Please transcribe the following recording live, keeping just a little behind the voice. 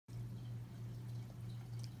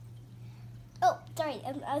sorry,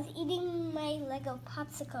 I was eating my Lego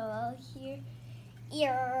popsicle here.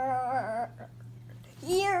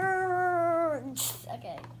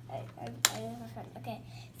 Okay, I have fun. Okay,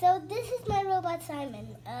 so this is my robot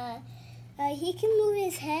Simon. He can move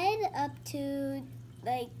his head up to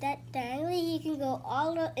like that diagonally. He can go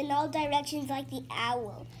in all directions like the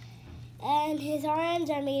owl. And his arms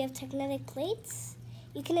are made of magnetic plates.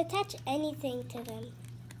 You can attach anything to them.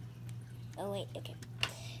 Oh wait, okay.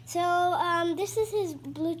 So this is his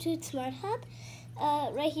Bluetooth smart hub.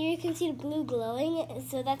 Right here you can see the blue glowing.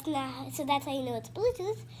 So that's how you know it's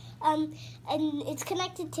Bluetooth. And it's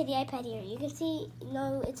connected to the iPad here. You can see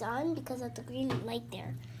it's on because of the green light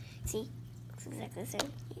there. See, it's exactly the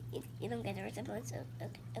same. You don't get the resemblance. So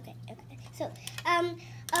okay. So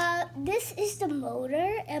this is the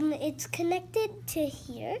motor. It's connected to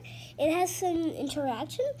here. It has some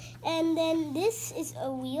interaction, and then this is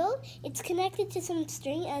a wheel. It's connected to some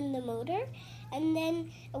string and the motor, and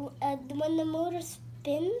then when the motor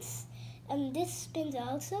spins, this spins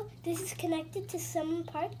also. This is connected to some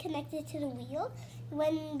part connected to the wheel.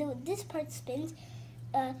 When this part spins,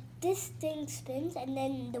 this thing spins, and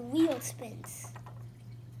then the wheel spins.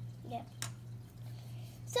 Yeah.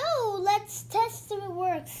 So let's test if it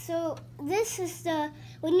works. So this is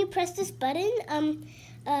when you press this button,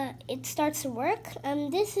 it starts to work.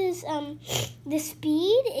 This is the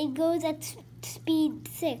speed. It goes at speed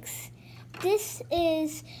 6. This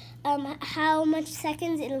is how much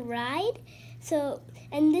seconds it'll ride. So,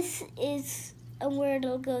 and this is where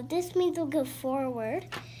it'll go. This means it'll go forward.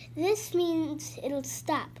 This means it'll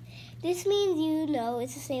stop. This means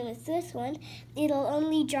it's the same as this one. It'll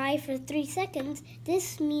only drive for 3 seconds.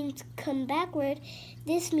 This means come backward.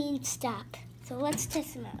 This means stop. So let's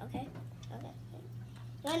test them out, okay? Okay.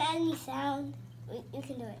 You want to add any sound? You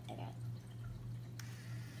can do it. Okay.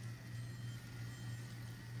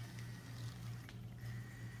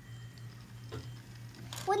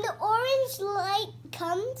 When the orange light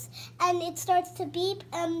comes and it starts to beep,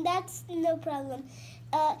 that's no problem.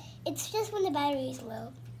 It's just when the battery is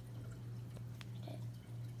low.